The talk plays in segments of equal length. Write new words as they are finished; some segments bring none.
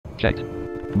Checked.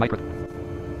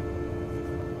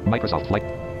 Microsoft Flight.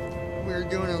 We're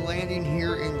doing a landing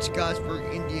here in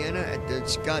Scottsburg, Indiana at the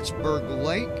Scottsburg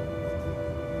Lake.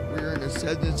 We're in a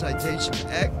Cessna Citation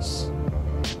X.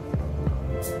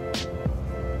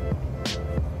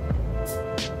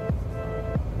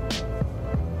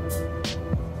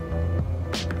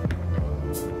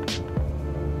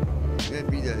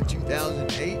 Gonna be the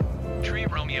 2008. Tree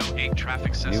Romeo 8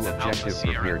 traffic Cessna New objective, Alpha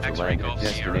Sierra prepare to X-ray land at Golf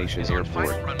Sierra destination is on airport.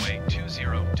 final runway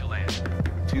 20 to land.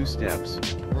 2 steps.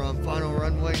 We're on final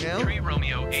runway now. Tree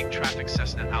Romeo 8 traffic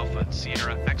Cessna Alpha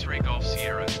Sierra X-ray Golf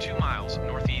Sierra 2 miles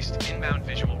northeast inbound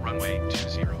visual runway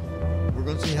 20. We're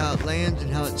gonna see how it lands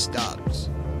and how it stops.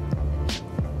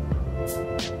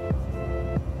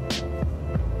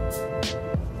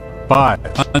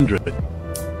 $500.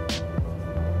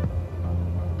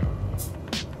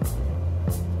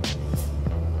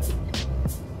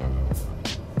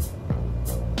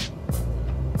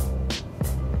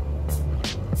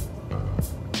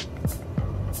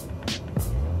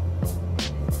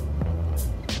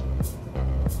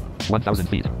 $1,000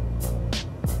 feet.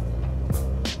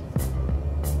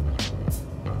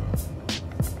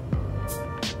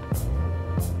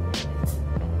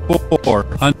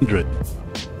 $400.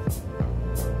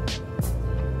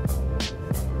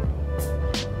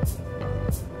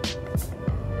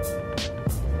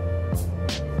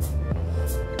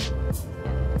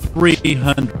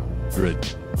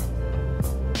 $300.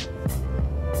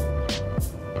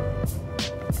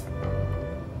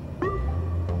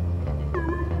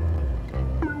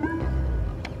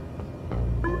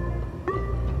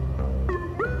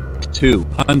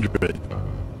 $200.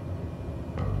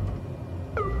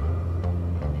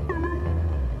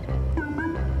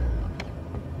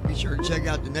 Be sure to check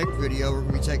out the next video. We're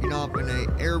going to be taking off in an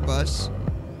Airbus,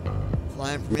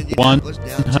 flying from Indianapolis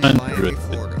down to Miami, 100.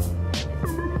 Florida.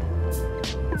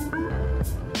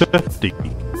 50,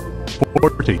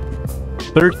 40,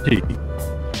 30,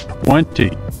 20,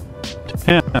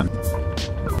 10.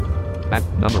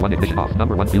 Number 1 ignition off.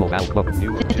 Number 1 fuel valve closed.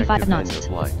 New 55 objective, end knots. of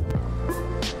flight.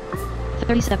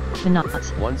 37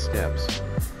 knots. 1 steps.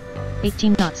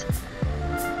 18 knots.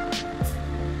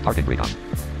 Target recon.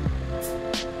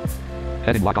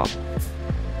 Heading lock off.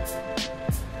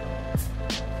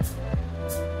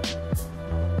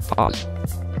 Pause.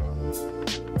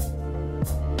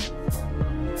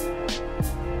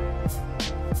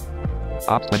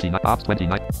 Ops 29. Ops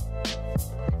 29.